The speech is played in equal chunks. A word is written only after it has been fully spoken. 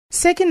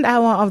Second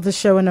hour of the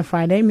show on a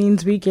Friday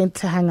means we get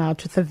to hang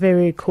out with a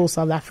very cool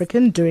South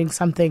African doing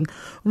something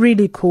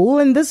really cool.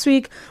 And this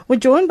week, we're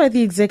joined by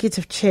the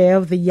executive chair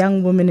of the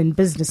Young Women in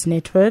Business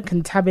Network,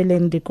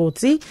 Nthabeleng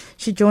Dikotsi.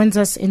 She joins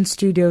us in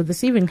studio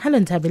this evening. Hello,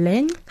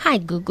 Nthabeleng. Hi,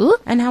 Gugu.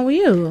 And how are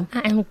you?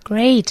 I'm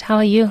great. How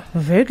are you?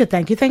 Very good,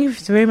 thank you. Thank you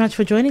very much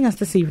for joining us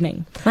this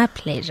evening. My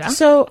pleasure.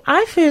 So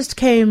I first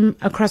came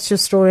across your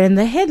story, and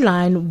the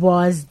headline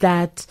was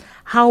that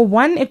how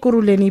one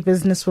Ekurhuleni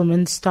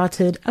businesswoman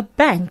started a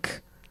bank.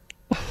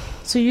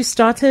 So you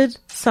started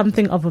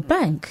something of a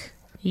bank.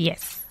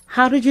 Yes.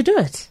 How did you do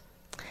it?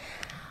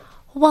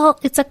 Well,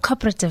 it's a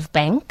cooperative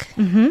bank,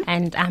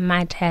 and I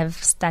might have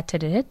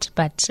started it,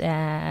 but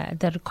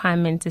the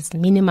requirement is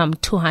minimum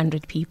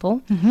 200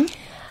 people.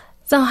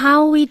 So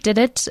how we did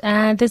it,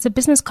 there's a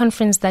business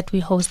conference that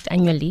we host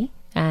annually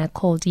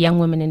called Young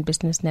Women in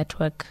Business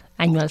Network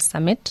Annual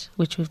Summit,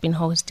 which we've been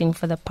hosting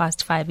for the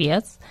past 5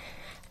 years.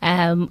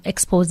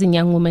 Exposing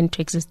young women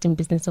to existing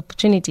business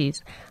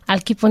opportunities. I'll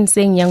keep on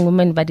saying young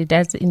women, but it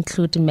does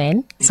include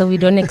men, so we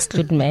don't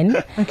exclude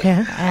men.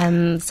 Okay.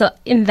 So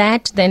in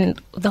that, then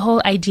the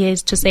whole idea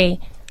is to say,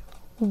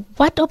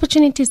 what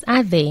opportunities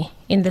are there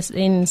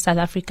in South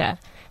Africa,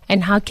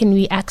 and how can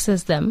we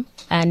access them,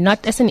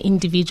 not as an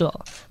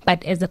individual,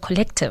 but as a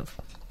collective?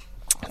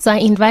 So I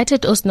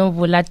invited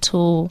Osnovula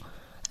to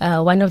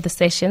one of the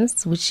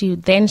sessions, which she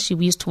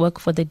used to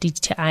work for the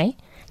DTI.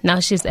 Now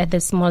she's at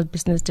the Small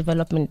Business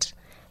Development.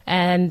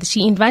 And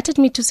she invited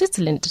me to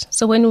Switzerland.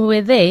 So when we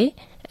were there,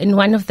 in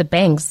one of the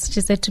banks,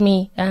 she said to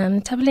me,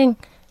 Nthabeleng,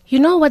 you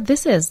know what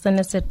this is? And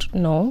I said,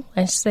 no.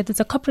 And she said, it's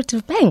a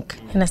cooperative bank.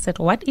 And I said,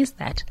 what is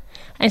that?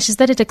 And she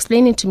started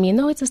explaining to me,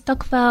 no, it's a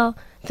stokvel.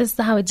 This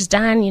is how it's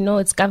done. You know,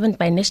 it's governed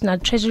by National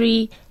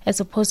Treasury as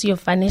opposed to your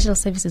Financial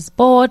Services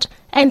Board,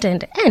 and.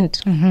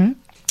 And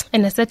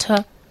I said to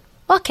her,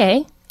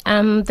 okay.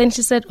 Then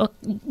she said,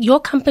 your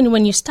company,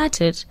 when you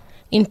started,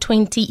 in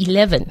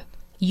 2011,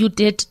 you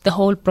did the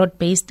whole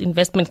broad-based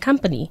investment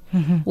company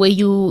where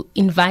you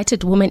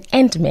invited women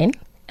and men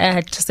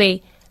to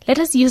say, let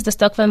us use the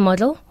stokvel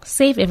model,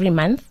 save every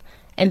month,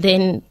 and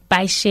then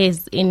buy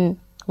shares in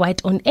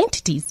white-owned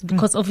entities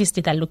because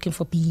obviously they're looking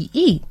for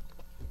BEE.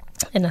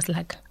 And I was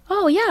like,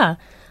 oh, yeah,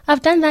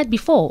 I've done that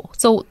before.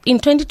 So in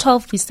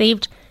 2012, we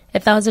saved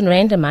 1,000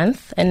 Rand a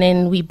month, and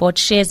then we bought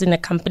shares in a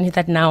company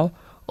that now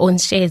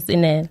owns shares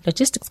in a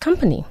logistics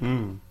company.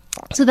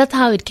 So that's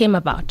how it came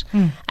about.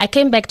 I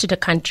came back to the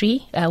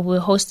country. We were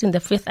hosting the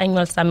 5th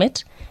annual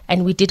summit,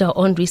 and we did our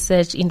own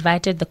research,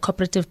 invited the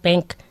Cooperative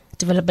Bank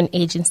Development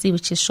Agency,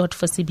 which is short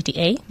for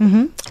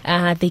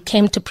CBDA. They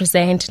came to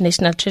present.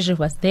 National Treasury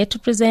was there to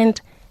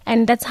present,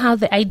 and that's how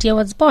the idea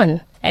was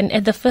born. And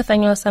at the 5th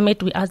annual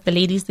summit, we asked the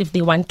ladies if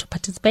they want to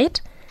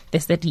participate. They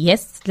said,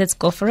 yes, let's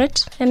go for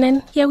it. And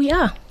then here we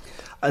are.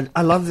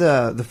 I love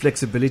the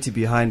flexibility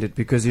behind it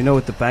because, you know,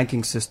 with the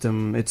banking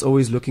system, it's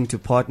always looking to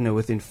partner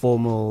with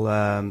informal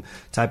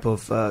type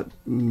of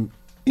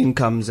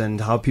incomes and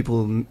how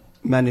people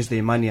manage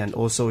their money, and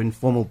also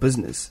informal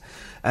business.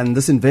 And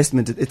this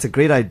investment, it's a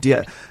great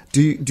idea.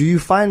 Do you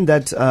find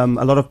that a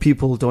lot of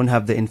people don't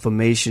have the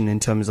information in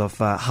terms of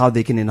how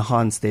they can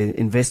enhance their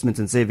investments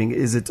and saving?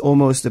 Is it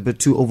almost a bit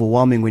too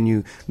overwhelming when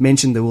you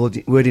mention the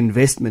word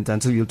investment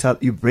until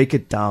you break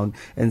it down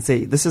and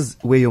say, this is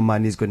where your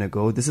money is going to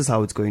go, this is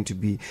how it's going to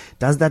be?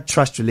 Does that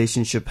trust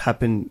relationship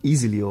happen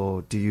easily,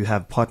 or do you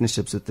have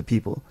partnerships with the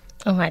people?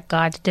 Oh my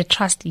God, the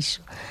trust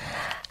issue.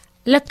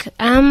 Look,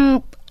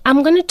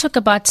 I'm going to talk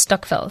about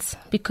stokvels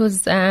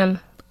because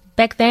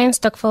back then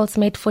stokvels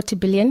made 40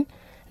 billion.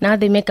 Now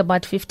they make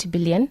about 50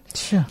 billion.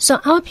 Sure. So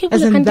our people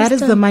As in understand. that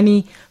is the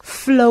money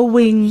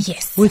flowing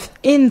Yes.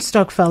 within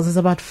stokvels is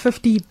about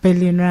 50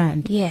 billion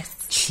rand. Yes.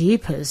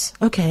 Cheapers.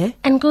 Okay.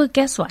 And go,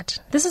 guess what?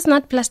 This is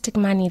not plastic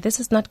money. This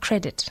is not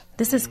credit.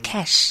 This is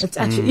cash. It's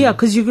actually,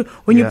 because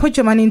when you put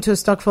your money into a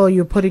stokvel,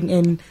 you're putting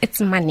in It's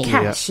money.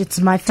 cash. It's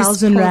my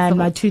 1,000 rand,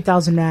 my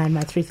 2,000 rand,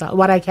 my 3,000,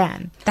 what I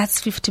can.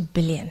 That's 50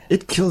 billion.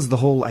 It kills the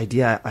whole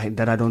idea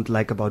that I don't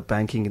like about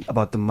banking,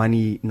 about the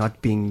money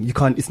not being,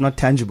 it's not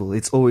tangible.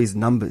 It's always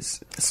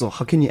numbers. So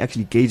how can you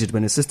actually gauge it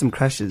when a system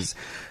crashes?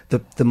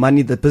 The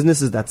money, the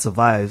businesses that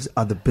survives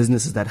are the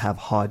businesses that have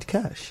hard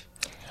cash.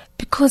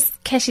 Because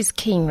cash is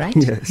king, right?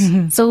 Yes.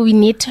 So we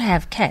need to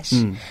have cash.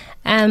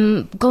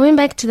 Going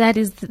back to that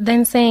is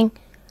then saying,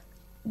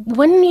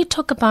 when you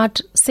talk about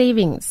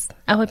savings,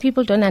 our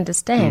people don't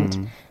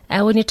understand.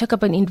 When you talk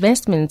about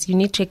investments, you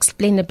need to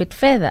explain a bit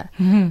further.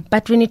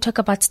 But when you talk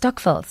about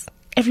stokvels,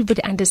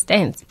 everybody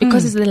understands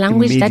because it's the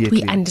language that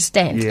we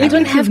understand. Yeah. You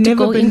don't have to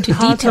go into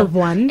part detail. of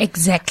one.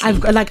 Exactly.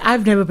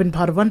 I've never been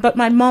part of one, but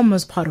my mom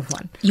was part of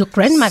one. Your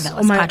grandmother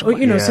was part of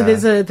one. You know, so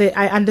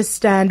I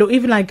understand, or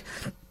even like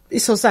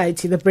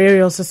society, the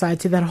burial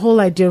society, that whole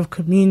idea of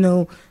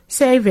communal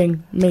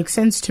saving makes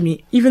sense to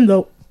me, even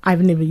though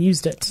I've never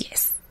used it.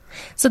 Yes.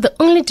 So the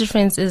only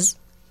difference is,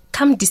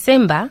 come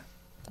December,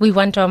 we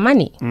want our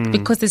money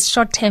because it's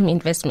short-term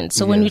investment.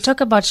 So when we Yes.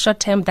 talk about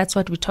short-term, that's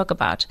what we talk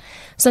about.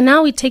 So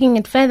now we're taking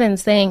it further and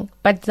saying,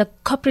 but the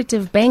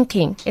cooperative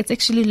banking, it's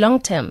actually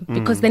long-term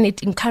because then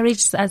it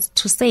encourages us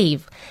to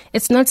save.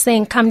 It's not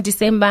saying, come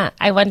December,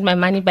 I want my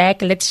money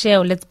back, let's share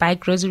or let's buy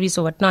groceries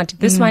or whatnot.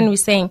 This one we're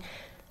saying,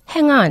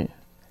 hang on.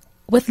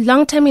 With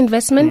long-term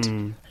investment,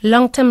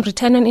 long-term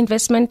return on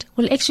investment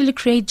will actually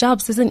create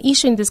jobs. There's an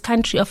issue in this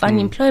country of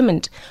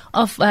unemployment,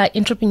 of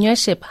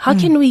entrepreneurship. How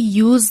can we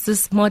use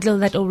this model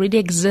that already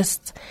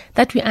exists,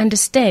 that we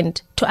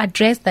understand, to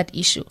address that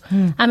issue?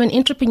 I'm an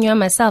entrepreneur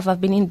myself. I've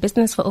been in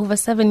business for over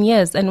 7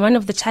 years, and one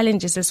of the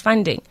challenges is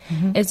funding.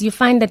 As you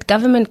find that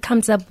government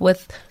comes up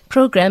with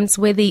programs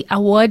where they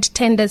award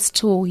tenders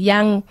to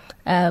young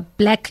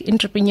black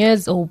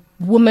entrepreneurs or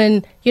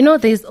women,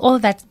 there's all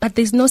that, but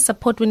there's no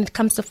support when it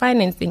comes to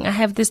financing. I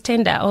have this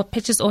tender or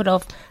purchase order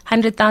of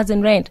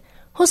 100,000 rand.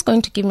 Who's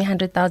going to give me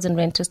 100,000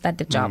 rand to start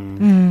the job?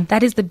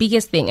 That is the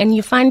biggest thing. And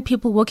you find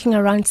people walking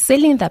around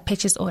selling their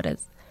purchase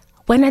orders.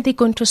 When are they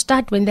going to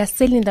start? When they're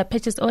selling their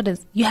purchase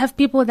orders, you have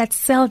people that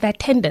sell their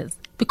tenders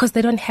because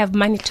they don't have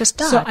money to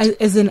start. So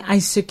I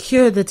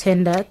secure the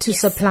tender to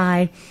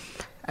supply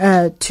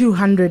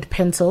 200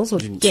 pencils or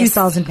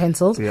 2,000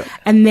 pencils. Yeah.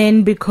 And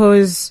then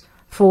because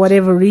for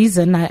whatever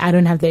reason, I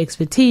don't have the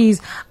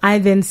expertise, I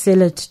then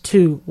sell it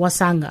to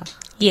Wasanga.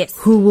 Yes.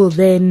 Who will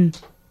then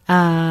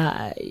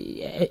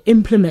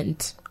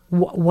implement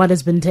what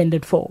has been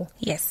tendered for.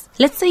 Yes.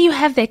 Let's say you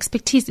have the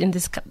expertise in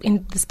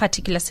this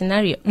particular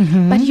scenario,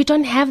 but you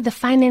don't have the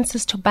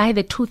finances to buy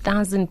the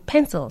 2,000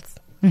 pencils.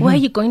 Where are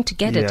you going to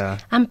get Yeah.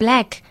 it? I'm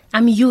black.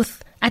 I'm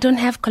youth. I don't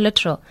have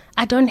collateral.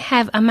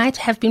 I might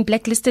have been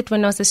blacklisted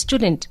when I was a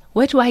student.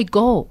 Where do I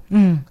go?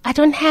 I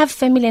don't have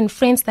family and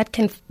friends that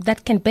can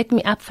back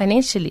me up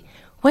financially.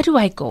 Where do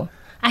I go?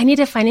 I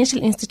need a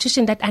financial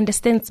institution that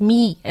understands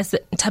me as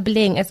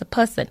Ntabeleng, as a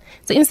person.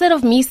 So instead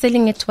of me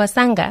selling it to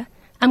Wasanga,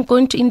 I'm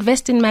going to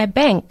invest in my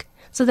bank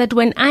so that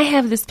when I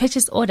have this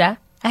purchase order,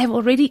 I have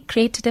already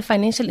created a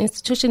financial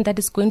institution that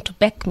is going to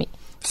back me.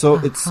 So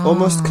it's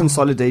almost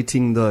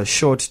consolidating the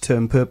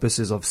short-term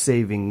purposes of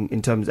saving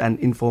in terms and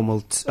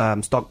informal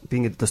stock,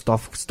 being at the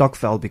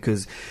stokvel,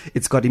 because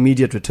it's got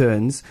immediate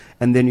returns,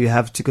 and then you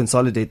have to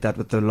consolidate that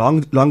with the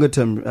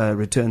longer-term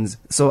returns.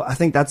 So I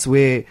think that's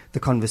where the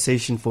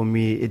conversation for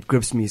me, it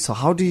grips me. So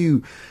how do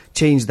you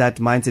change that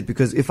mindset?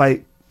 Because if I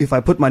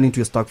put money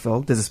into a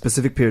stokvel, there's a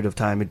specific period of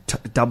time.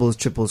 It doubles,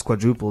 triples,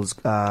 quadruples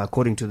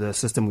according to the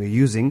system we're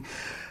using.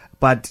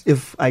 But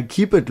if I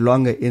keep it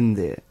longer in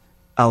there,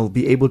 I'll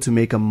be able to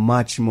make a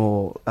much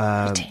more.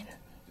 How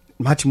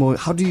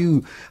do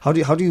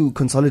you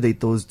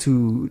consolidate those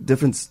two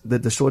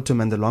the short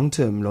term and the long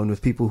term loan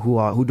with people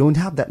who don't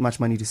have that much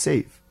money to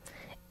save?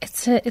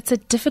 It's a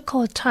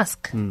difficult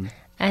task.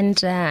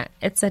 And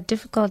it's a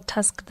difficult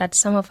task that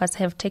some of us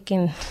have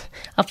taken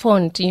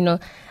upon.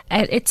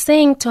 It's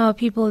saying to our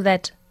people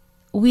that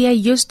we are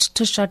used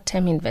to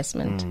short-term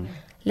investment.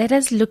 Let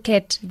us look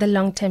at the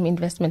long-term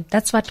investment.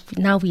 That's what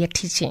now we are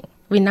teaching.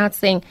 We're not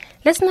saying,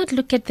 let's not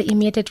look at the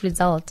immediate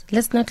result.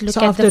 Let's not look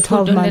at the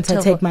food on the table. So after 12 months,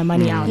 I take my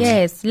money out.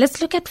 Yes.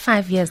 Let's look at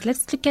 5 years.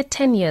 Let's look at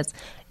 10 years.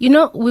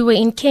 We were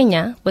in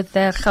Kenya with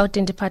the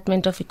Gauteng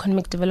Department of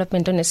Economic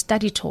Development on a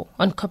study tour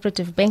on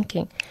cooperative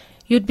banking.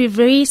 You'd be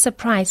very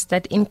surprised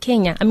that in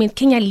Kenya,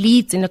 Kenya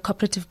leads in the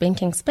cooperative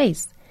banking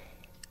space.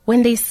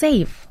 When they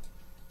save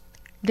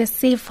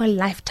for a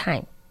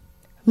lifetime,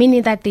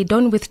 meaning that they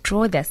don't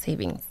withdraw their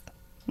savings.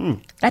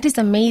 That is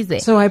amazing.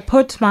 So I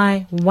put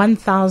my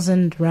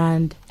 1,000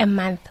 rand a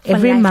month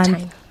every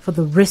month for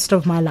the rest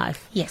of my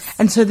life. Yes.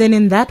 And so then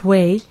in that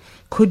way,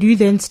 could you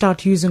then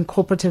start using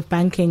cooperative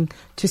banking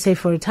to save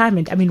for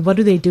retirement? What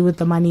do they do with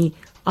the money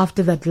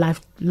after that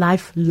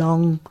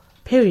lifelong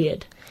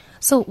period?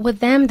 So with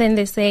them, then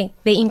they say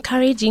they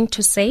encourage you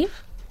to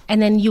save,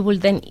 and then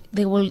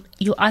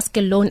you ask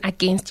a loan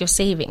against your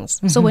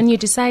savings. So when you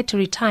decide to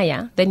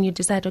retire, then you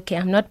decide, okay,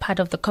 I'm not part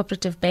of the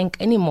cooperative bank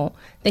anymore.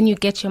 Then you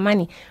get your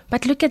money.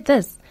 But look at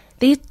this.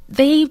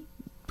 The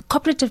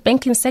cooperative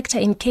banking sector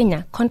in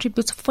Kenya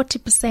contributes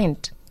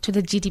 40% to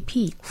the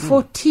GDP.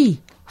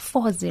 40?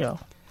 40.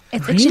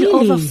 It's actually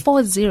over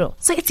 40.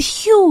 So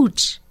it's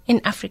huge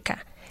in Africa.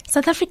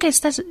 South Africa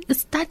is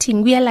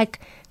starting. We are like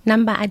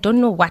number, I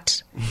don't know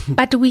what,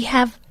 but we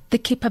have the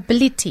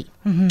capability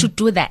to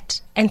do that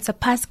and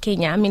surpass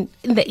Kenya. In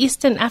the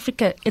Eastern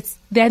Africa,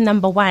 they're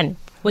number one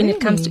when it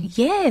comes to,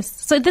 yes.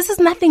 So this is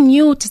nothing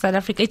new to South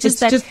Africa.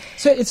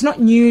 So it's not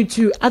new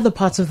to other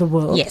parts of the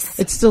world. Yes.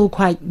 It's still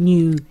quite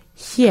new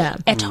here.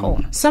 At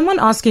home. Someone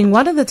asking,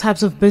 what are the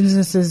types of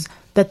businesses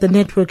that the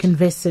network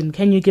invests in?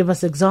 Can you give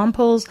us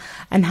examples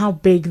and how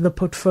big the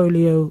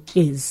portfolio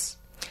is?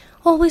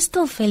 Well, we're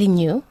still fairly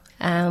new.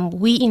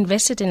 We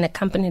invested in a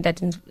company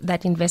that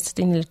invested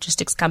in a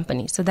logistics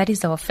company. So that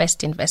is our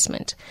first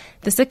investment.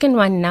 The second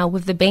one now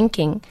with the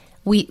banking,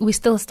 we're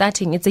still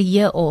starting. It's a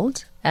year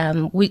old.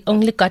 We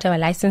only got our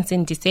license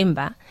in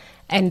December.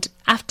 And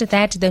after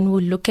that, then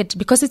we'll look at,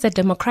 because it's a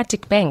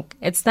democratic bank,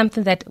 it's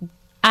something that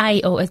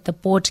I or as the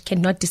board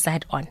cannot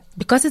decide on.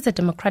 Because it's a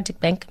democratic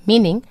bank,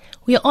 meaning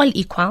we are all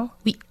equal,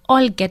 we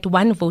all get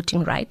one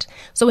voting right.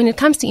 So when it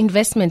comes to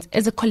investments,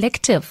 as a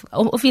collective,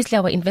 obviously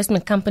our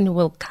investment company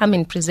will come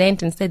and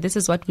present and say, this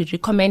is what we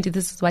recommend,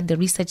 this is what the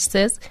research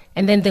says,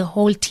 and then the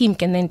whole team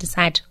can then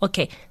decide,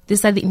 okay,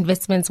 these are the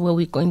investments where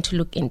we're going to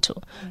look into.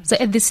 So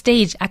at this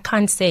stage, I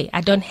can't say,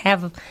 I don't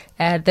have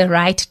the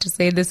right to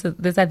say these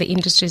are the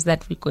industries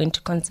that we're going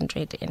to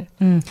concentrate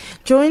in.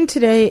 Joined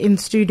today in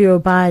studio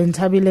by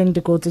Nthabileng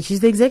Dikotsi. She's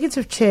the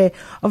executive chair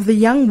of the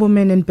Young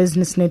Women in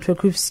Business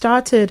Network, who've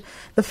started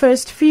the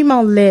first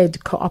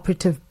female-led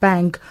cooperative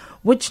bank,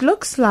 which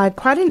looks like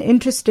quite an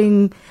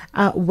interesting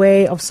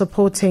way of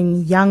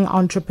supporting young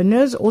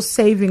entrepreneurs or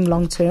saving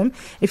long term.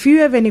 If you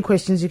have any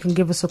questions, you can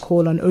give us a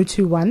call on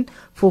 021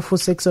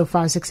 446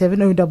 0567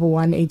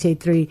 011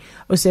 883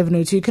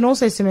 0702. You can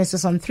also SMS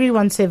us on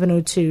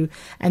 31702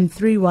 and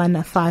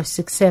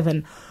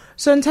 31567.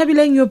 So,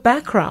 Nthabileng, your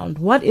background,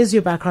 what is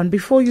your background?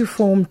 Before you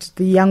formed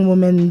the Young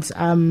Women's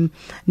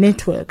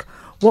Network,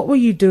 what were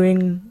you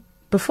doing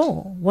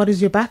before? What is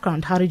your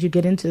background? How did you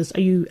get into this?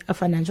 Are you a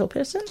financial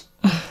person?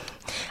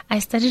 I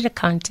studied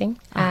accounting.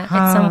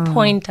 At some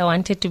point, I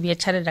wanted to be a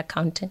chartered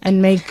accountant.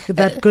 And make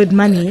that good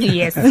money.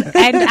 Yes.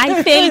 And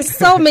I failed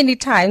so many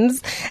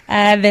times.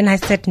 Then I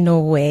said, no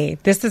way,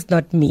 this is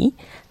not me.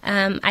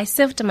 I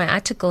served my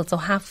articles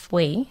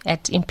halfway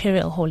at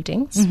Imperial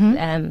Holdings.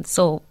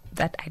 So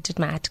that I did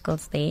my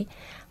articles there.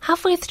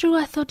 Halfway through,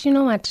 I thought, you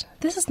know what,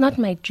 this is not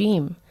my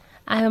dream.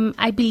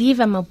 I believe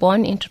I'm a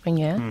born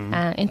entrepreneur.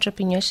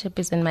 Entrepreneurship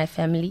is in my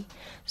family.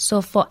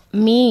 So for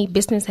me,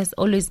 business has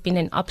always been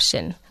an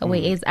option,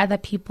 whereas other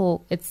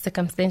people, it's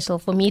circumstantial.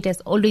 For me, it has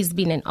always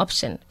been an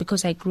option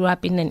because I grew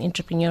up in an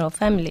entrepreneurial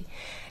family.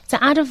 So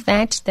out of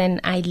that,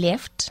 then I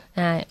left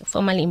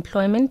formal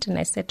employment and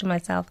I said to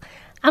myself,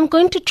 I'm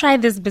going to try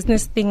this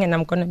business thing and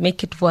I'm going to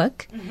make it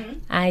work.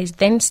 I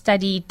then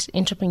studied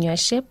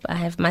entrepreneurship. I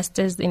have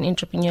masters in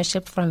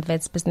entrepreneurship from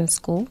Wits Business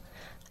School.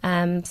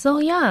 So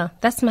yeah,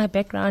 that's my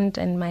background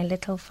and my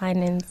little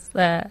finance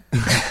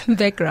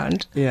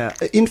background. Yeah,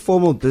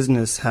 informal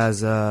business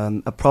has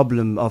a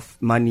problem of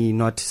money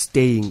not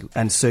staying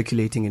and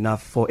circulating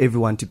enough for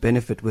everyone to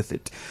benefit with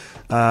it.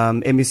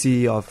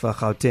 MEC of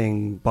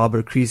Gauteng,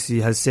 Barbara Creasy,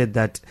 has said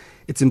that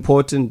it's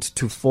important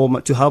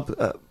to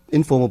help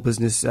informal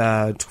business,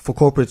 for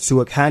corporates to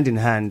work hand in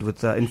hand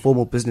with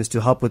informal business to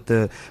help with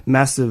the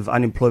massive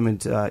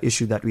unemployment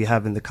issue that we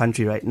have in the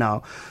country right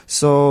now.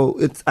 So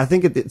I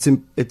think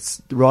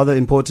it's rather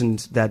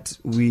important that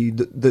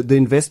the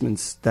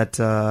investments that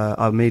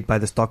are made by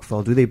the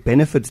Stokvel, do they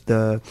benefit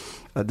the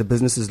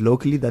businesses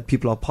locally, that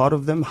people are part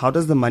of them? How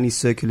does the money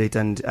circulate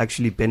and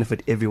actually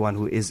benefit everyone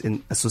who is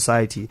in a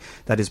society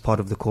that is part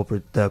of the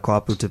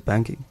cooperative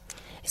banking?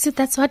 So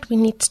that's what we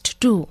need to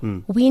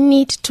do. We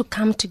need to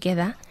come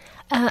together.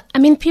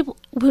 People,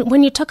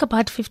 when you talk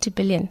about 50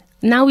 billion,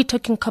 now we're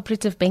talking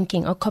cooperative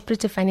banking or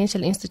cooperative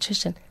financial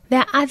institution. There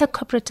are other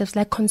cooperatives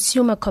like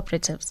consumer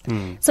cooperatives.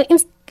 So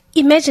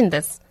imagine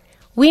this.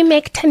 We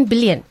make 10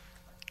 billion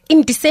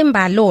in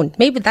December alone,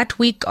 maybe that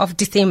week of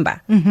December.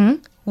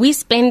 We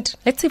spend,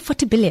 let's say,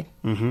 40 billion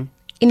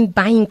in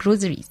buying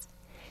groceries.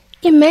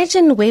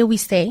 Imagine where we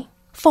say,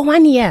 for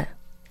 1 year,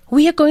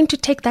 we are going to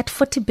take that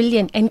 40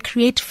 billion and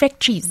create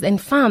factories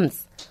and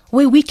farms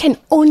where we can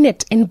own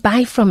it and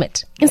buy from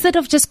it. Instead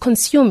of just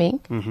consuming,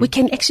 we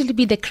can actually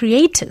be the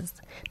creators.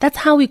 That's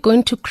how we're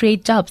going to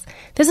create jobs.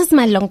 This is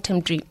my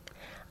long-term dream.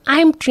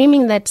 I'm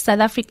dreaming that South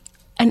Africa,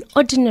 an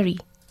ordinary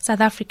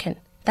South African,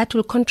 that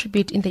will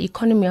contribute in the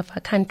economy of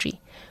our country,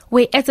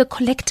 where as a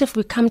collective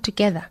we come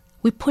together,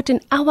 we put in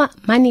our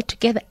money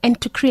together and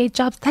to create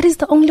jobs. That is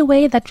the only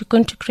way that we're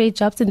going to create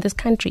jobs in this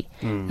country.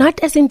 Not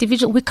as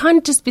individuals. We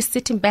can't just be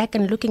sitting back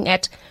and looking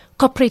at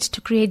corporate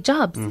to create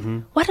jobs.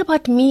 What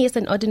about me as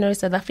an ordinary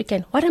South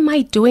African? What am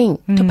I doing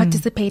to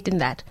participate in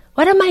that?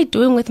 What am I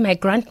doing with my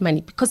grant money?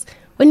 Because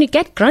when you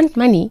get grant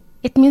money,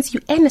 it means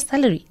you earn a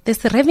salary.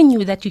 There's a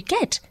revenue that you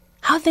get.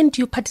 How then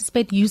do you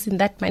participate using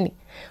that money?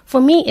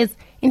 For me, is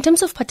in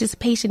terms of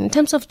participation, in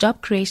terms of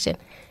job creation,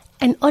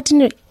 an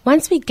ordinary,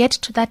 once we get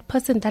to that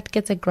person that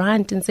gets a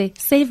grant and say,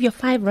 save your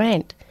 5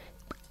 rand,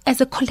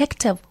 as a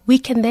collective, we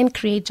can then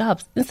create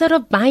jobs. Instead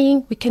of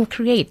buying, we can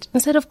create.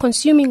 Instead of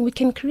consuming, we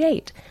can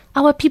create.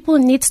 Our people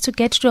need to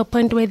get to a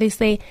point where they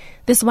say,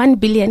 this 1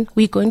 billion,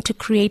 we're going to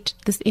create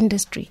this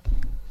industry.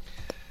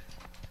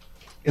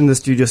 In the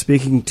studio,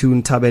 speaking to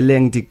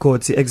Nthabileng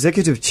Dikotsi,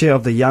 Executive Chair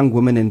of the Young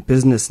Women in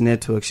Business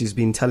Network. She's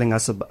been telling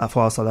us about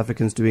our South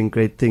Africans doing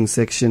great things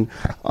section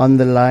on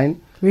the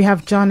line. We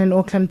have John in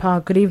Auckland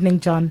Park. Good evening,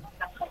 John.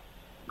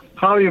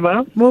 How are you,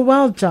 ma'am?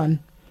 Well, John.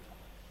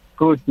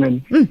 Good,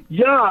 man.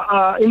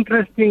 Yeah,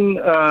 interesting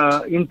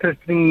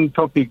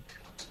topic.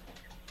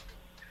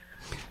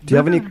 Do you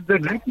have any? This is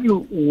exactly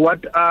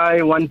what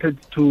I wanted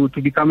to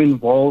become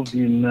involved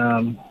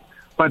in.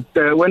 But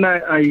when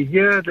I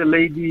hear the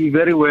lady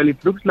very well,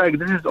 it looks like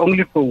this is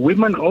only for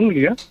women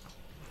only, yeah?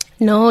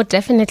 No,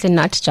 definitely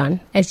not, John.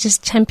 It's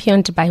just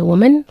championed by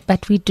women,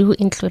 but we do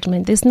include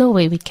men. There's no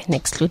way we can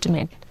exclude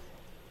men.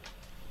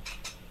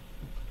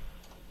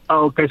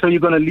 Okay, so you're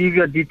going to leave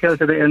your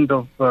details at the end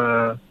of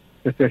the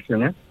session,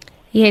 yeah?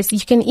 Yes, you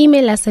can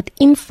email us at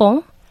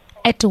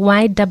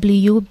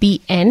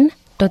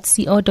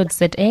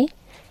info@ywbn.co.za.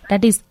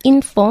 That is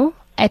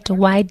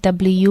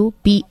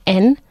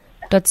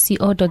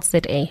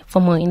info@ywbn.co.za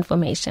for more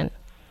information.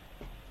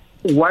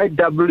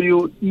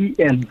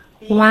 YWEN.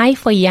 Y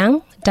for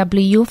young,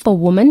 W for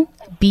woman,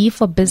 B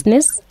for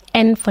business,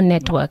 N for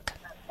network.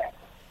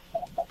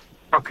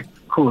 Okay,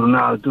 cool.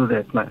 Now I'll do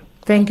that, man.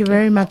 Thank you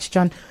very much,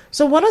 John.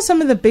 So what are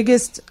some of the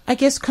biggest, I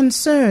guess,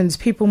 concerns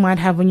people might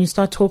have when you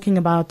start talking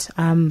about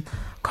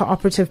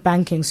cooperative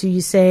banking? So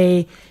you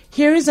say,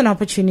 here is an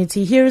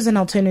opportunity, here is an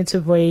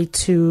alternative way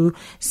to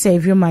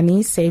save your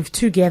money, save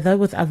together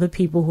with other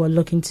people who are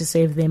looking to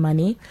save their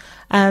money.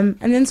 And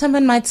then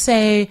someone might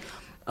say,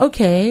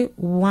 okay,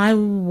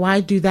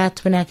 why do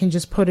that when I can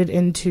just put it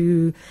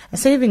into a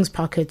savings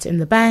pocket in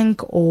the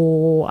bank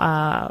or,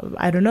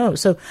 I don't know.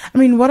 So, I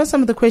mean, what are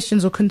some of the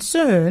questions or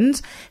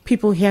concerns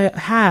people here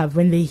have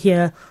when they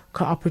hear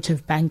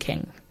cooperative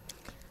banking?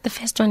 The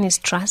first one is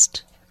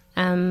trust.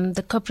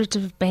 The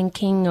cooperative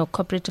banking or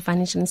cooperative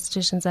financial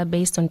institutions are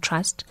based on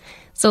trust.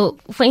 So,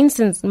 for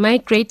instance, my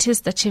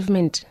greatest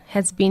achievement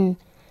has been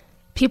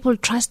people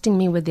trusting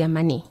me with their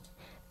money.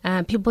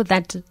 People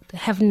that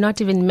have not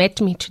even met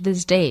me to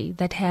this day,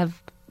 that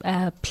have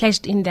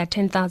pledged in their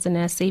 10,000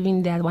 and are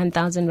saving their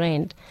 1,000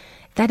 rand.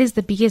 That is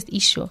the biggest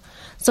issue.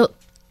 So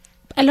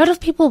a lot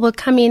of people will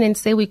come in and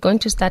say, we're going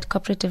to start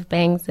cooperative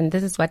banks and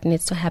this is what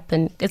needs to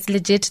happen. It's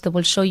legit. They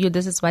will show you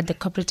this is what the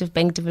Cooperative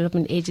Bank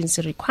Development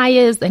Agency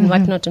requires and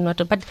whatnot and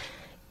whatnot. But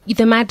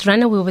they might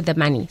run away with the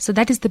money. So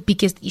that is the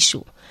biggest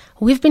issue.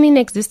 We've been in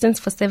existence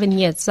for 7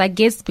 years. So I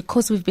guess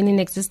because we've been in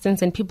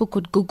existence and people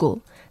could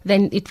Google,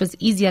 then it was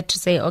easier to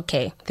say,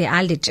 okay, they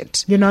are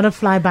legit. You're not a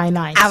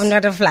fly-by-night. I'm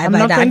not a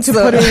fly-by-night.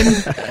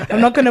 I'm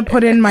not going to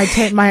put in my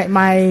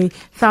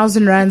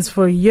 1,000 rands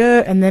for a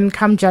year and then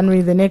come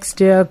January the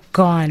next year,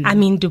 gone.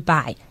 I'm in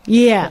Dubai.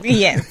 Yeah.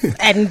 Yes.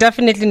 And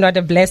definitely not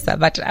a blesser,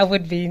 but I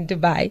would be in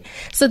Dubai.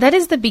 So that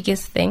is the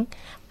biggest thing.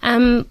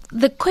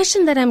 The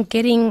question that I'm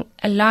getting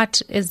a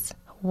lot is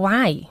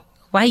why?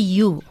 Why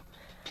you?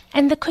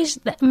 And the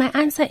question, my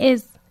answer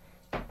is,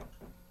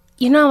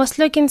 our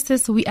slogan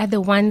says we are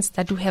the ones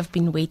that we have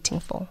been waiting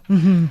for.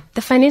 Mm-hmm.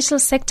 The financial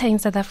sector in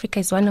South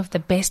Africa is one of the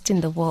best in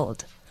the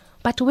world.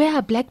 But where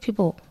are black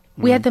people?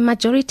 We are the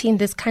majority in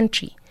this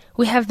country.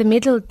 We have the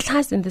middle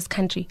class in this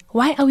country.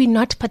 Why are we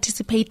not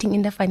participating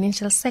in the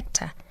financial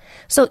sector?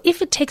 So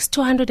if it takes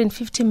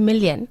 250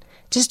 million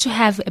just to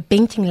have a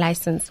banking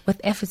license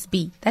with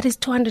FSB, that is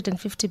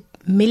 250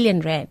 million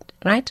rand,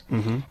 right?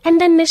 Mm-hmm.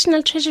 And then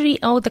National Treasury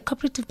or the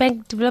Cooperative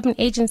Bank Development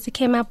Agency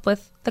came up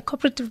with the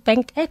Cooperative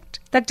Bank Act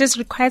that just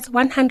requires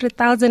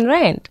 100,000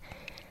 rand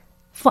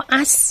for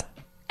us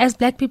as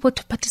black people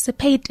to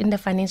participate in the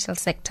financial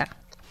sector.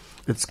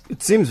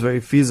 It seems very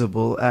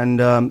feasible, and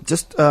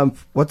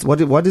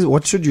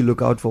what should you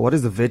look out for? What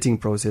is the vetting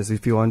process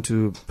if you want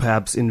to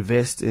perhaps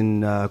invest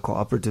in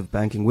cooperative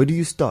banking? Where do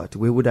you start?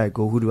 Where would I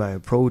go? Who do I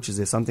approach? Is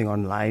there something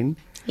online?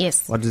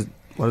 Yes. What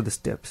are the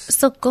steps?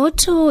 So go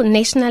to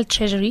National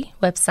Treasury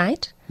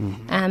website,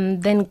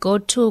 then go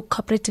to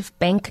Cooperative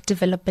Bank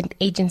Development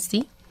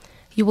Agency.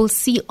 You will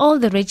see all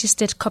the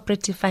registered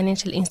cooperative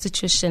financial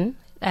institution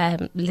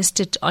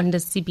listed on the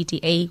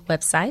CBDA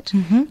website.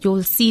 Mm-hmm. You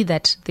will see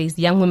that there's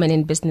Young Women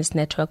in Business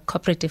Network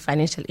Cooperative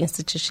Financial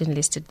Institution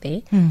listed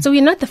there. So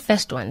we're not the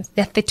first ones.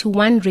 There are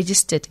 31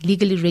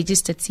 legally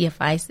registered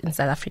CFIs in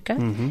South Africa,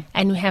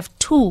 and we have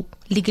 2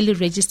 legally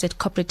registered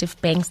cooperative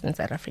banks in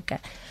South Africa.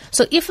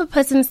 So if a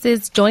person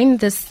says join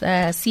this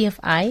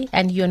CFI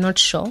and you're not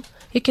sure,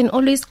 you can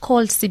always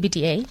call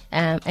CBDA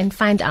and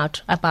find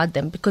out about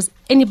them, because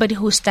anybody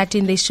who's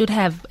starting, they should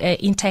have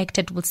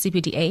interacted with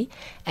CBDA,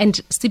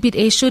 and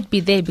CBDA should be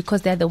there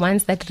because they're the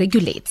ones that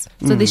regulates.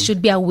 So they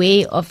should be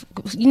aware of,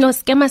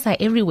 scammers are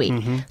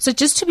everywhere. So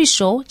just to be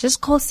sure,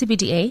 just call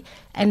CBDA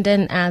and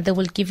then they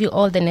will give you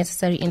all the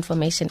necessary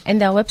information. And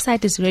their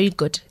website is very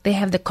good. They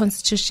have the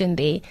constitution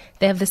there.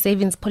 They have the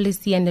savings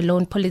policy and the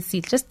loan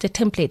policy, just a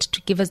template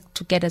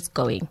to get us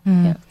going.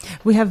 Yeah.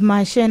 We have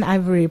Maisha in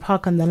Ivory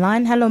Park on the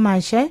line. Hello,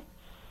 Maisha.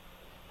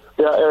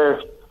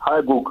 Yeah,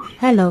 hi, Book.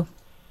 Hello.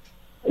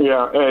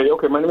 Yeah,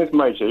 okay, my name is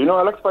Maisha.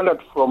 I'd like to find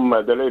out from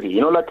the lady,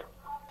 a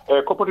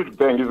cooperative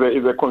bank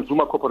is a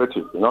consumer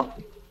cooperative,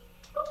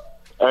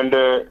 and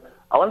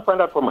I want to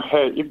find out from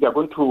her if they're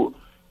going to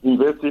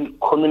invest in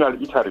communal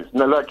eateries.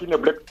 Like in the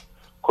black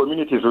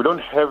communities, we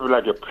don't have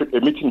like a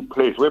meeting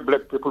place where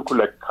black people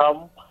could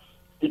come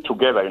eat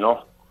together,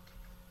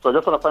 So I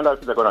just want to find out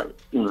if they're going to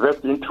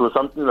invest into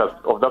something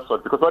of that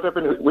sort. Because what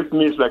happened with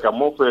me is like I'm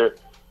more of a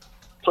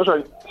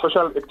social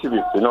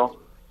activist,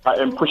 I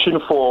am pushing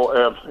for,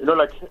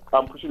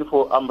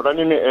 I'm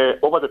running a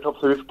over-the-top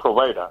service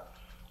provider.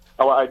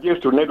 Our idea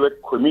is to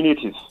network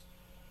communities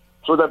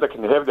so that they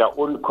can have their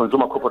own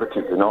consumer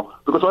cooperatives,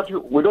 Because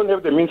we don't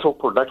have the means of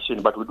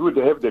production, but we do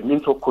have the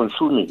means of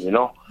consuming,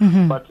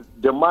 But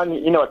the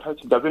money in our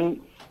country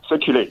doesn't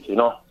circulate,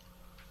 So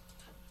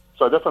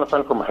I just want to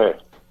find from her.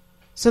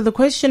 So the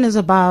question is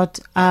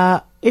about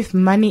if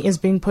money is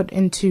being put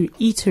into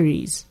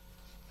eateries?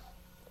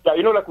 Yeah,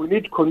 like we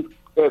need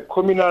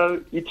communal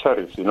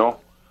eateries,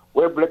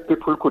 where black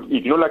people could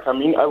eat. Like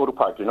I'm in Ivory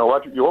Park,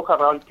 what you walk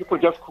around, people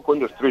just cook on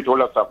the street, all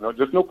that stuff.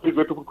 There's no place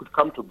where people could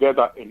come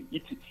together and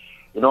eat,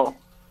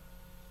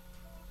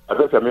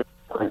 That's a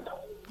point.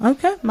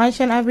 Okay,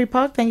 Maisha in Ivory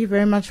Park, thank you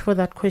very much for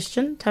that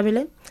question.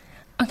 Tabile?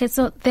 Okay,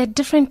 so there are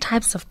different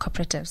types of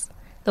cooperatives.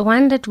 The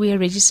one that we are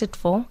registered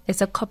for is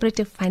a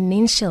cooperative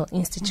financial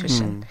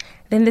institution.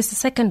 Then there's the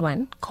second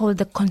one called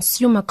the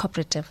consumer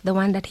cooperative, the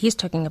one that he's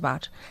talking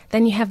about.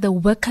 Then you have the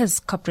workers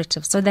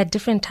cooperative. So there are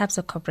different types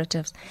of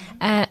cooperatives.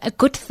 A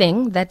good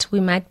thing that we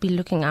might be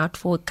looking out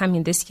for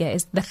coming this year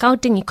is the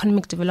Gauteng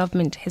Economic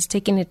Development has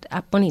taken it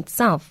upon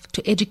itself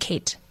to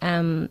educate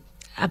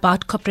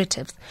about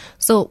cooperatives.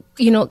 So,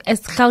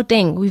 as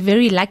Gauteng, we're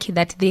very lucky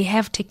that they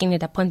have taken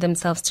it upon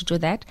themselves to do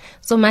that.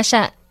 So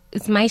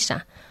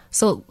Maisha.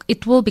 So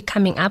it will be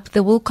coming up. They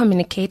will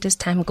communicate as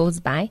time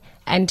goes by,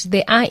 and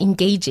they are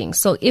engaging.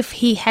 So if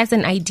he has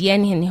an idea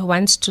and he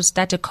wants to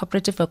start a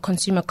cooperative or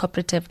consumer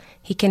cooperative,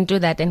 he can do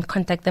that and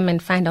contact them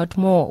and find out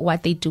more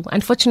what they do.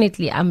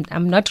 Unfortunately,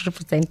 I'm not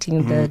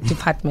representing the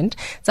department,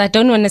 so I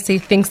don't want to say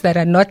things that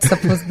I'm not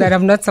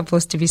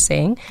supposed to be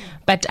saying.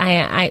 But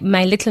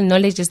my little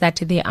knowledge is that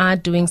they are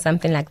doing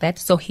something like that,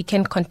 so he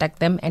can contact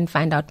them and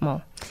find out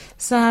more.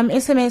 Some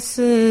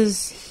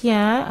SMSs here.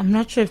 I'm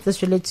not sure if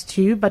this relates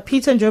to you, but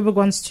Peter in Joburg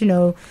wants to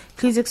know,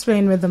 please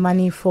explain where the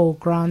money for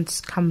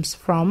grants comes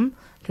from.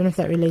 I don't know if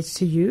that relates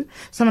to you.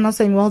 Someone else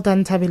saying, well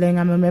done, Tabileng.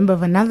 I'm a member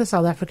of another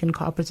South African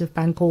cooperative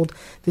bank called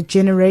the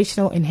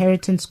Generational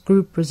Inheritance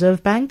Group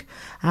Reserve Bank,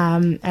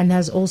 and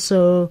has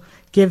also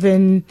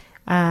given,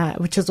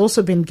 which has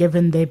also been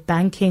given their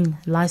banking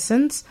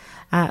license.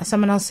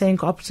 Someone else saying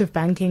cooperative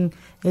banking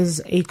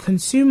is a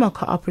consumer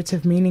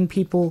cooperative, meaning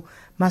people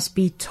must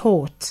be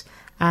taught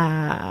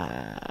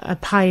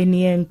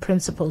pioneering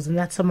principles, and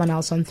that's someone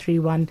else on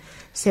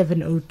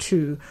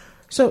 31702.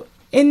 So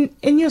in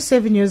your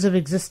 7 years of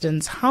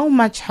existence, how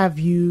much have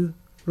you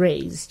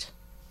raised?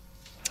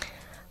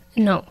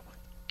 No,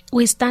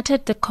 we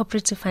started the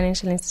cooperative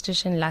financial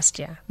institution last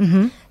year.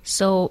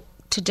 So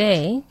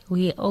today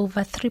we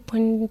over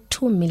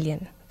 3.2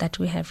 million that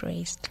we have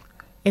raised.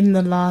 In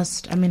the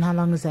last, how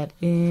long is that?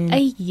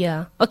 A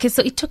year. Okay,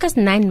 so it took us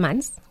 9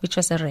 months, which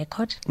was a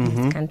record in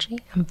this country.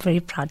 I'm very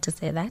proud to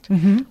say that.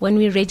 When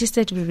we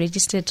registered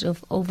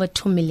of over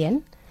 2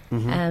 million.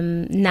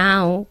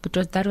 Now,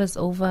 that was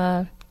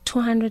over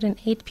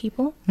 208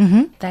 people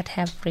that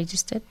have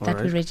registered,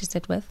 we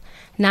registered with.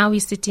 Now we're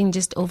sitting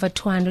just over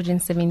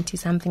 270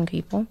 something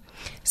people.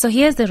 So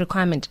here's the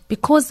requirement.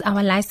 Because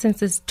our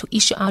license is to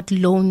issue out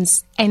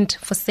loans and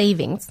for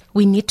savings,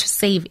 we need to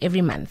save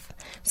every month.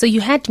 So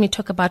you had me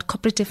talk about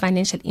cooperative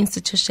financial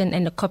institution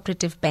and a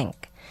cooperative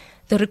bank.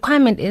 The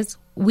requirement is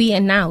we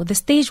are now, the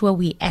stage where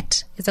we're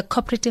at is a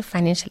cooperative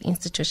financial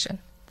institution.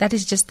 That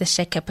is just the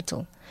share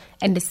capital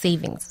and the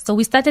savings. So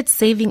we started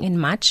saving in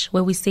March,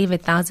 where we save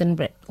 1,000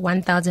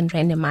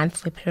 Rand a month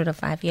for a period of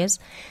 5 years.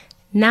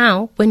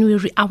 Now,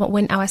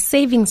 when our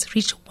savings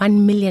reach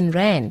 1 million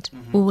Rand,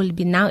 we will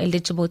be now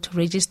eligible to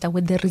register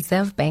with the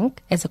Reserve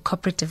Bank as a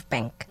cooperative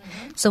bank.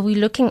 So we're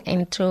looking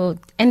into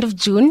end of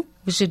June,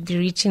 we should be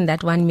reaching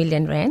that 1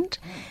 million Rand.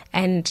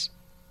 And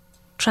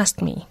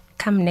trust me,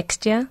 come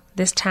next year,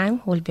 this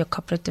time, we'll be a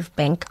cooperative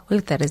bank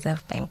with the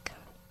Reserve Bank.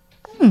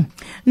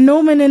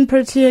 Norman in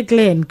Protea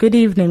Glen, good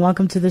evening.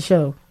 Welcome to the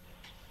show.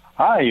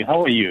 Hi,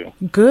 how are you?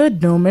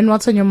 Good, Norman.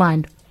 What's on your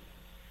mind?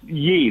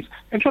 Yes.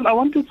 Actually, I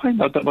want to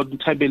find out about the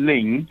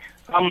Tabileng.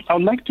 I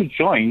would like to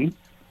join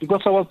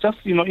because I was just,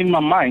 in my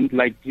mind,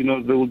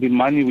 there will be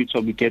money which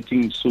I'll be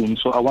getting soon.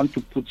 So I want to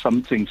put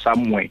something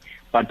somewhere,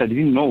 but I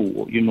didn't know,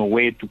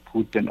 where to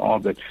put and all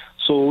that.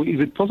 So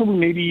is it possible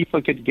maybe if I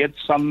could get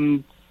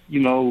some,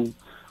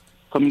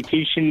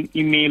 communication,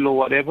 email or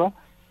whatever?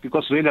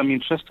 Because really I'm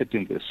interested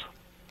in this.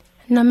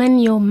 Norman,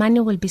 your money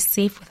will be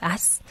safe with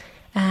us.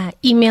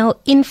 Email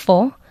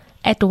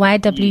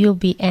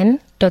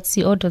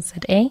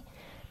info@ywbn.co.za,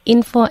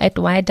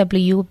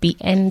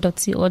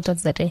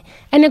 info@ywbn.co.za.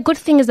 And a good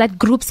thing is that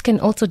groups can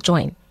also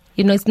join.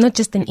 It's not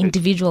just an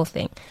individual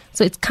thing.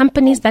 So it's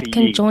companies that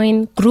can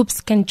join,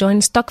 groups can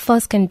join,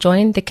 stokvels can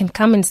join, they can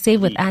come and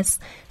save with us.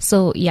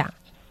 So, yeah.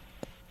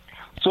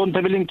 So,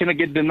 Tabileng, can I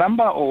get the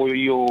number or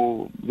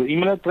the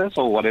email address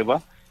or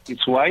whatever?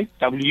 It's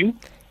YW?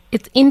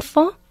 It's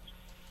info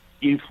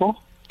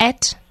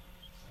at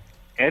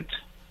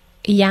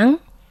young.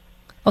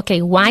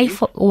 Okay, Y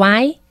for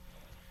Y.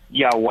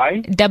 Yeah,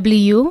 Y.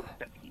 W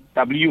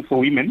for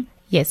women.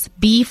 Yes.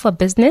 B for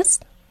business.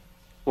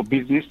 For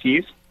business,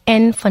 yes.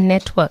 N for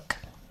network.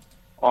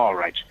 All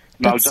right.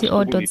 Now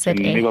 .co.za.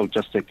 Maybe I'll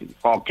just take it.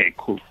 Okay,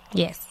 cool.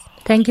 Yes.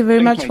 Thank you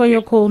very much for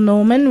your call,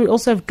 Norman. We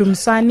also have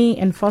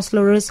Dumsani and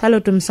Phosphorus. Hello,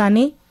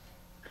 Dumsani.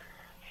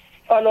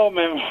 Hello,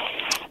 ma'am.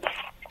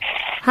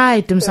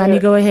 Hi, Dumsani.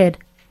 Go ahead.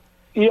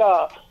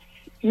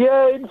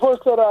 Yeah, in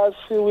Phosphorus,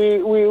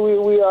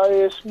 we are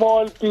a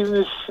small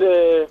business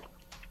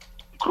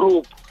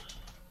group,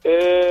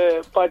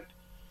 but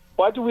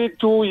what we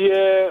do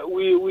here,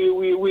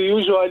 we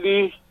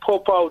usually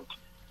pop out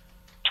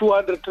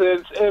 200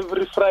 rands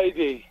every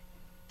Friday.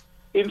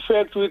 In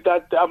fact, with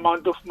that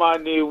amount of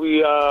money,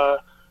 we are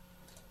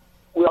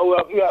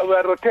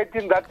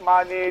rotating that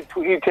money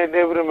to each and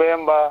every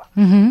member.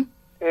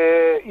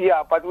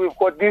 But we've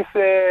got this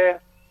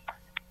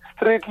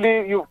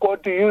strictly, you've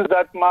got to use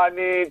that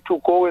money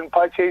to go and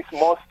purchase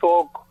more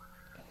stock,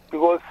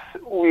 because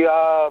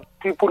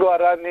people who are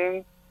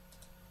running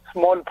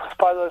small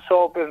spaza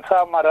shop, and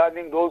some are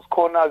running those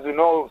corners,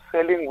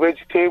 selling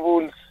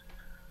vegetables.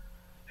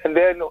 And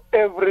then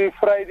every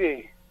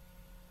Friday,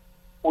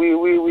 we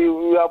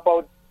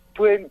about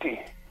 20.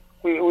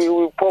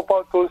 We pop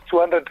out those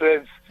 200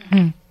 rands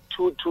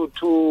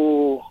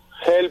to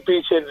help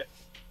each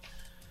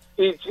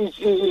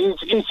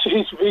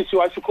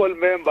what you call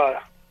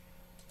member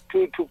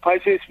to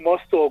purchase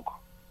more stock.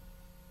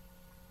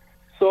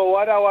 So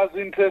what I was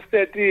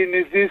interested in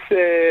is this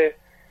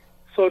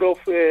sort of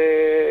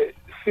a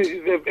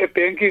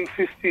banking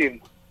system.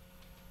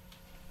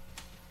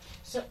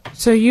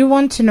 So you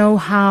want to know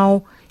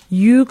how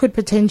you could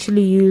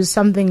potentially use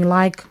something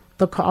like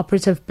the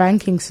cooperative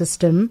banking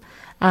system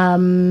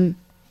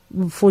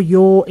for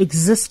your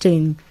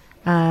existing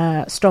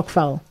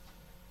stokvel?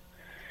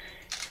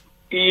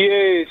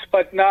 Yes,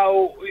 but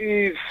now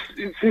it's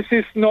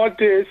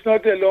not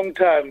a long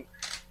time.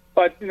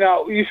 But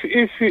now, if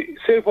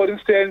say for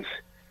instance,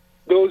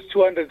 those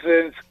 200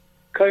 rands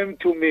came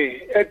to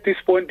me at this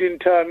point in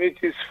time, it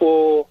is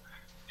for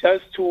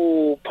just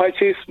to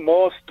purchase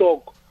more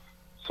stock,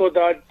 so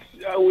that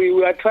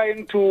we are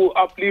trying to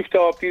uplift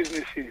our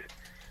businesses.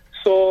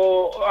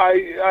 So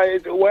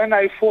when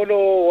I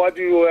follow what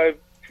you are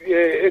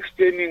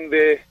explaining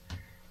there,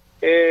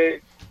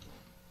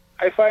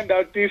 I find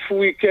out if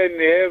we can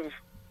have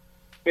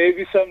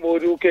maybe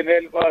somebody who can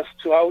help us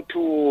to how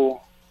to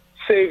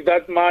save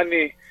that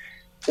money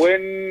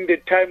when the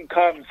time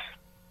comes.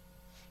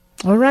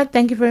 All right.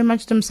 Thank you very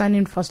much,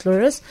 Dumsani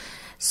Vosloorus.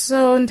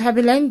 So,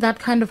 Ntabileng, that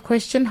kind of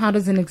question, how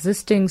does an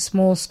existing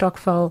small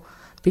stokvel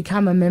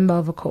become a member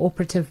of a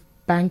cooperative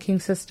banking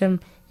system?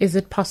 Is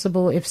it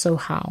possible? If so,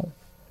 how?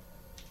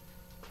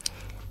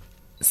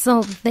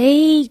 So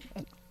they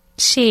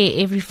share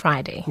every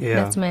Friday. Yeah.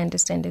 That's my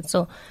understanding.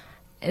 So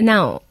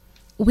now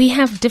we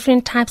have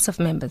different types of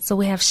members. So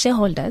we have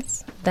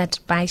shareholders that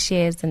buy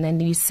shares and then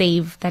you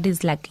save. That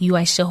is like you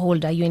are a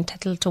shareholder. You're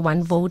entitled to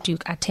one vote. You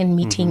attend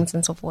meetings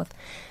and so forth.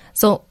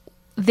 So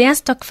their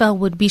stokvel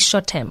would be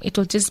short term. It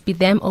will just be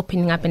them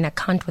opening up an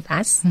account with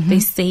us.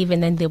 They save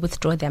and then they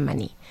withdraw their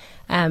money.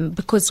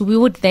 Because we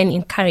would then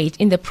encourage,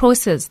 in the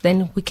process,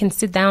 then we can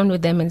sit down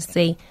with them and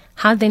say,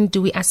 how then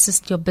do we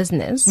assist your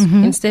business?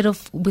 Instead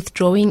of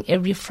withdrawing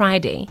every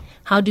Friday,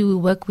 how do we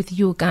work with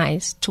you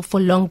guys for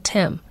long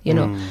term,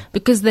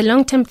 Because the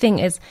long term thing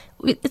is,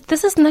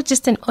 this is not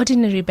just an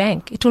ordinary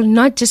bank. It will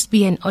not just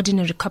be an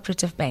ordinary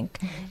cooperative bank.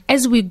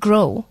 As we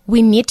grow,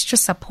 we need to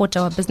support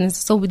our business.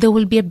 So there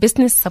will be a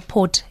business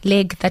support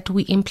leg that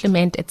we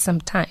implement at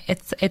some time,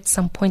 at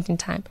some point in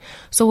time.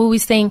 So we're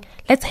saying,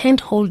 let's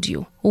handhold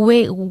you.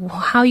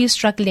 How are you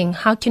struggling?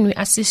 How can we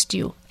assist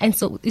you? And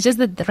so it's just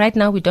that right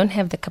now we don't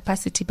have the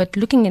capacity, but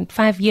looking at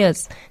 5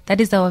 years, that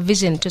is our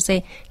vision, to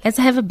say, let's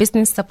have a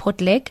business support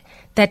leg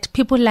that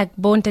people like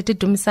Bontate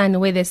Dumsani,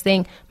 where they're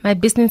saying, my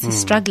business is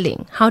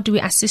struggling. How do we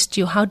assist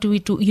you? How do we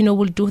do,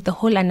 we'll do the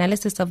whole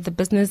analysis of the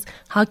business.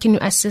 How can you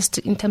assist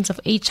in terms of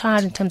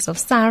HR, in terms of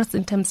SARS,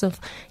 in terms of,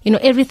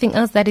 everything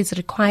else that is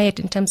required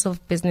in terms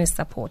of business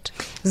support.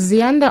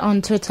 Zianda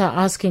on Twitter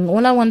asking,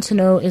 all I want to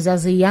know is,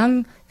 as a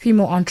young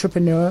female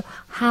entrepreneur,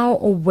 how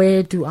or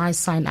where do I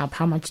sign up?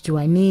 How much do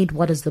I need?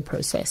 What is the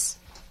process?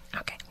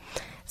 Okay.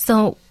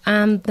 So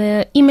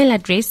the email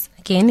address,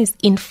 again, is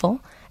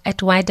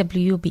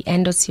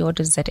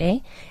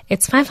info@ywbn.co.za.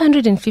 It's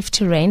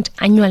 550 rand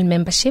annual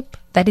membership.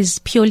 That is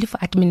purely for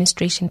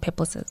administration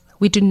purposes.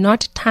 We do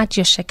not touch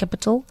your share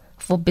capital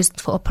for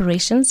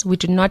operations. We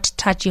do not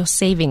touch your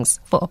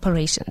savings for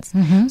operations.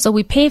 So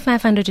we pay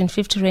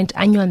 550 rand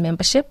annual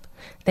membership.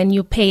 Then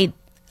you pay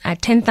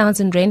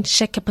 10,000 rand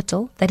share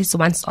capital. That is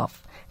once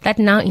off. That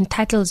now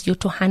entitles you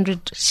to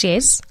 100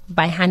 shares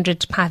by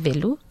 100 par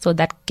value. So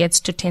that gets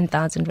to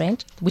 10,000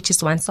 rand, which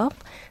is once off.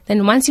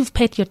 Then once you've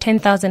paid your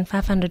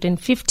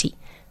 10,550,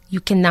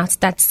 you can now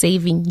start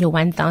saving your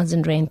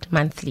 1,000 rand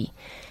monthly.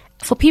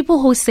 For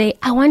people who say,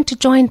 I want to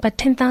join, but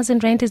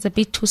 10,000 rand is a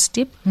bit too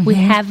steep, we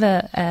have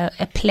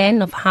a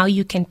plan of how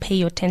you can pay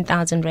your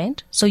 10,000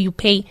 rand. So you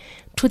pay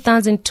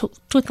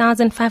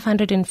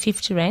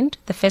 2,550 rand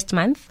the first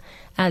month,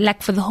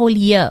 like for the whole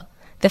year.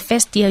 The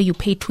first year you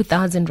pay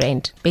 2,000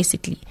 rand,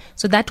 basically.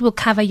 So that will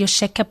cover your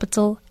share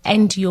capital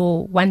and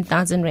your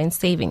 1,000 rand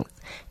savings.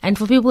 And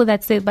for people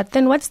that say, but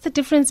then what's the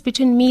difference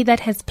between me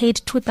that has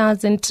paid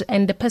 2,000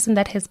 and the person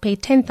that has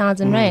paid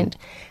 10,000 rand?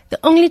 The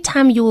only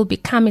time you will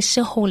become a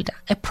shareholder,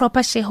 a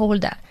proper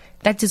shareholder,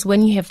 that is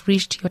when you have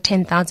reached your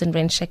 10,000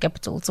 rand share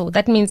capital. So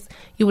that means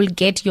you will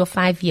get your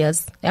 5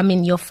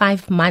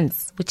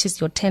 months, which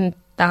is your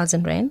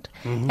 10,000 rand.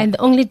 And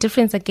the only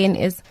difference again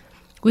is,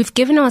 we've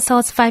given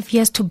ourselves 5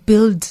 years to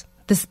build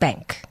this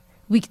bank.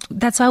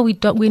 That's why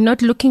we're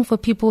not looking for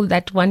people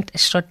that want a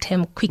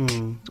short-term quick.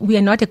 We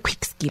are not a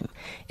quick scheme.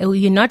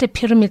 You're not a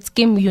pyramid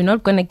scheme. You're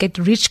not going to get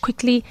rich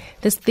quickly.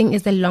 This thing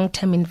is a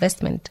long-term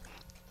investment.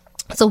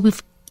 So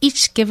we've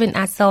each given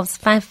ourselves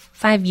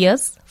five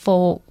years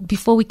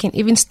before we can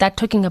even start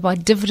talking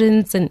about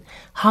dividends and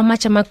how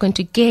much am I going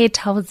to get,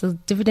 how is the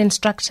dividend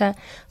structure.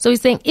 So we're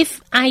saying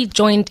if I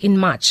joined in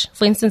March,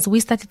 for instance, we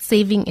started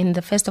saving in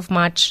the 1st of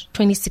March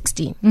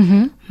 2016.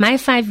 My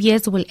 5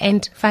 years will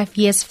end 5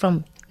 years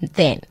from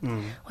then.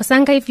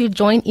 Osanga, if you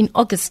join in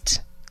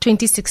August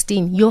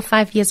 2016, your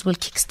 5 years will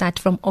kickstart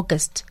from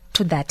August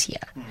to that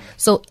year.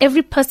 So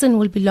every person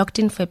will be locked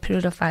in for a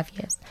period of 5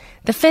 years.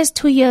 The first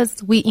 2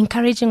 years, we're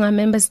encouraging our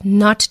members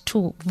not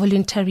to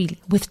voluntarily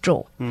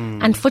withdraw.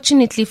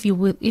 Unfortunately,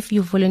 if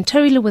you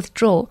voluntarily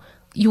withdraw,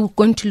 you're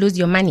going to lose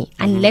your money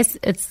unless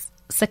it's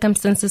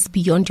circumstances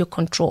beyond your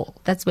control.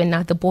 That's when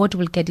now the board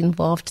will get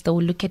involved. They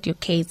will look at your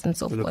case and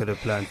so forth. Look at a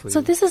plan for you.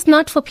 So this is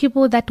not for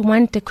people that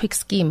want a quick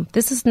scheme.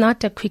 This is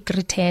not a quick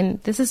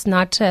return. This is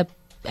not a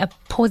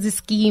Ponzi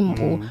scheme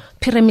or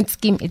pyramid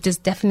scheme. It is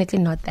definitely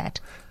not that.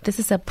 This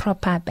is a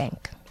proper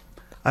bank.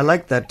 I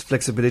like that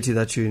flexibility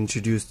that you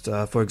introduced.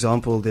 For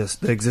example, the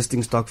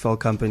existing Stokvel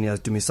company,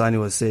 as Dumisani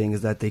was saying,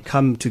 is that they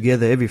come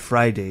together every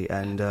Friday,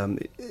 and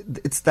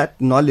it's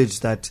that knowledge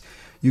that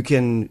you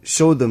can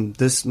show them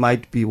this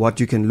might be what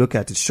you can look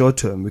at. It's short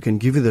term. We can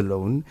give you the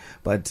loan,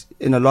 but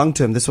in a long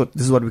term, this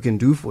is what we can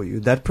do for you.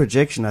 That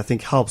projection, I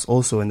think, helps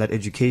also in that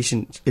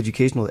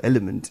educational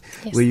element,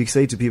 where you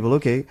say to people,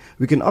 okay,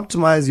 we can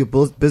optimize your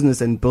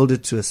business and build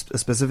it to a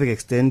specific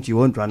extent. You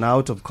won't run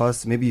out of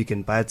costs. Maybe you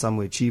can buy it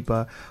somewhere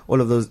cheaper. All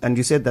of those. And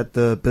you said that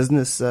the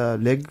business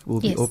leg will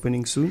be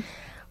opening soon.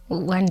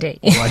 One day.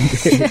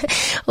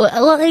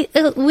 Well,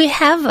 we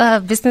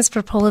have business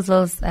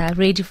proposals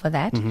ready for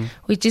that.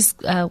 We're just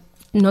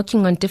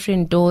knocking on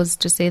different doors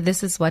to say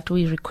this is what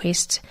we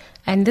request.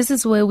 And this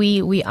is where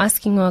we're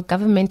asking our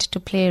government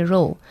to play a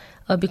role.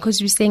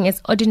 Because we're saying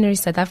as ordinary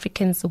South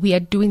Africans, we are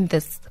doing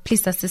this.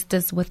 Please assist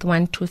us with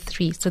 1, 2,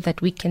 3 so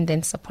that we can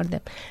then support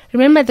them.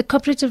 Remember, the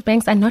cooperative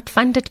banks are not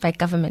funded by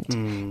government.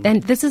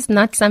 Then this is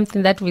not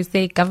something that we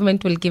say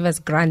government will give us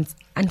grants,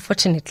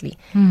 unfortunately.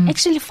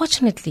 Actually,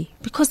 fortunately,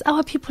 because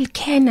our people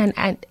can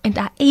and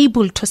are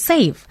able to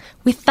save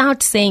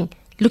without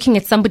looking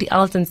at somebody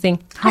else and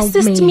saying,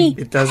 assist me,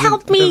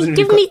 help me,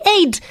 give me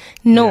aid.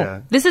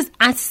 No, this is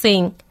us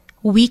saying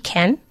we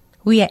can,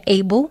 we are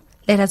able.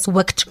 Let us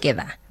work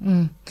together.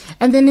 And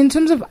then in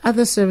terms of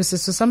other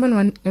services,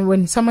 so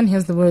when someone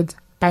hears the word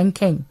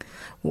banking,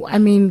 I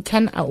mean,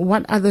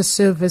 what other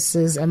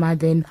services am I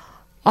then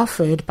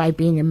offered by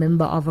being a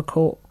member of a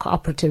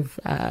cooperative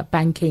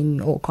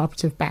banking or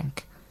cooperative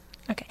bank?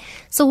 Okay,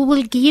 so we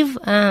will give,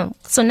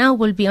 so now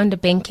we'll be on the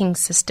banking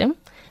system.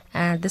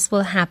 This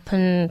will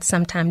happen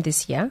sometime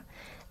this year.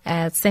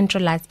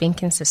 Centralized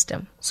banking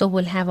system. So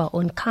we'll have our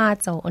own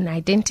cards, our own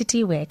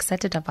identity. We're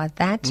excited about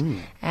that.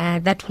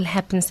 That will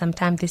happen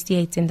sometime this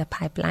year. It's in the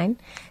pipeline.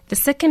 The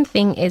second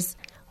thing is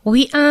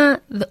we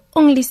are the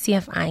only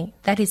CFI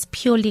that is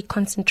purely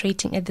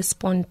concentrating at this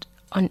point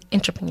on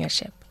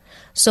entrepreneurship.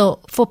 So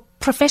for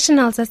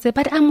professionals that say,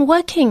 but I'm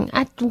working,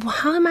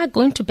 how am I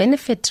going to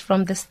benefit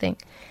from this thing?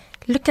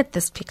 Look at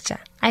this picture.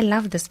 I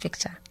love this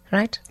picture,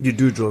 right? You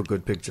do draw a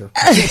good picture.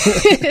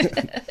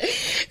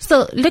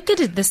 So look at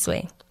it this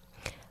way.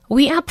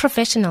 We are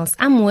professionals.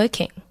 I'm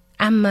working.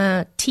 I'm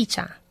a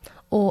teacher,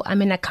 or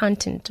I'm an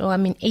accountant, or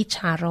I'm in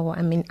HR, or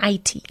I'm in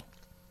IT.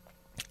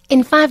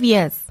 In 5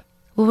 years,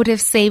 we would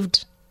have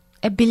saved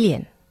 1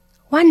 billion,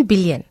 1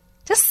 billion,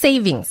 just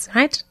savings,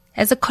 right?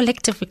 As a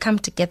collective, we come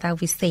together,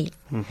 we save.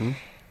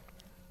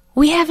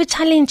 We have a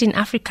challenge in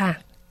Africa.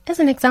 As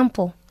an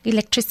example,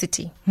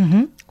 electricity.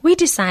 We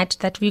decide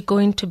that we're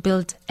going to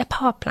build a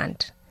power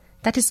plant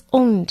that is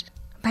owned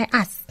by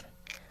us.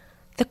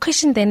 The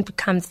question then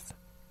becomes,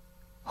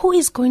 who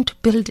is going to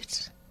build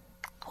it?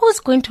 Who is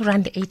going to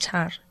run the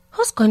HR?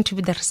 Who's going to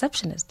be the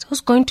receptionist?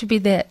 Who's going to be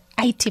the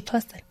IT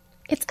person?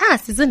 It's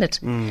us, isn't it?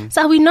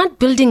 So are we not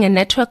building a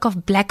network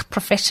of black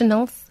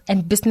professionals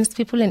and business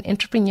people and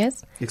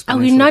entrepreneurs? Are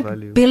we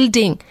not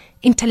building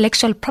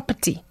intellectual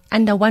property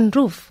under one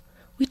roof?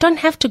 We don't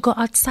have to go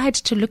outside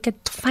to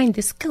find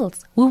the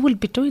skills. We will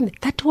be doing it.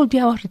 That will be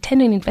our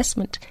return on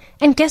investment.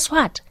 And guess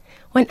what?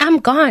 When I'm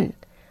gone,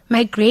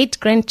 my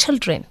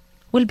great-grandchildren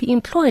will be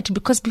employed,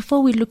 because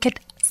before we look at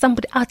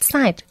somebody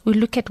outside, we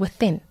look at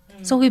within.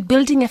 So we're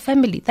building a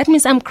family. That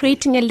means I'm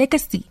creating a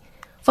legacy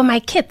for my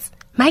kids.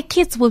 My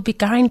kids will be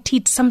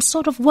guaranteed some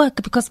sort of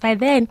work, because by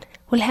then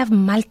we'll have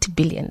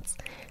multi-billions.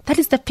 That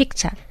is the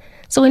picture.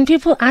 So when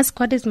people ask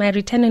what is my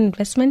return on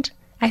investment,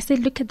 I say,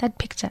 look at that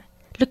picture.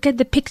 Look at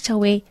the picture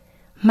where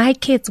my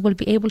kids will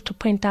be able to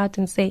point out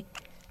and say,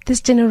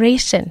 this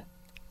generation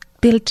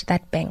built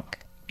that bank.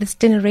 This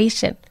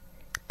generation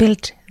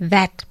built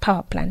that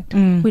power plant.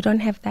 We don't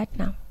have that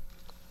now.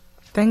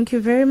 Thank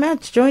you very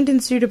much. Joined in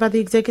studio by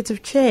the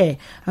Executive Chair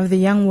of the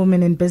Young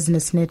Women in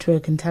Business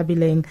Network,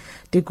 Ntabileng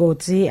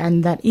Dikotsi,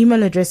 and that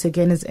email address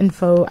again is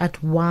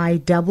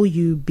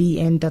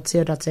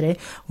info@ywbn.co.za.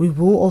 We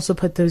will also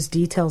put those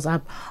details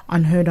up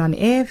on Heard on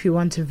Air. If you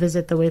want to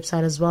visit the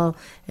website as well,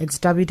 it's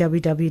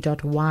www.ywbn.co.za.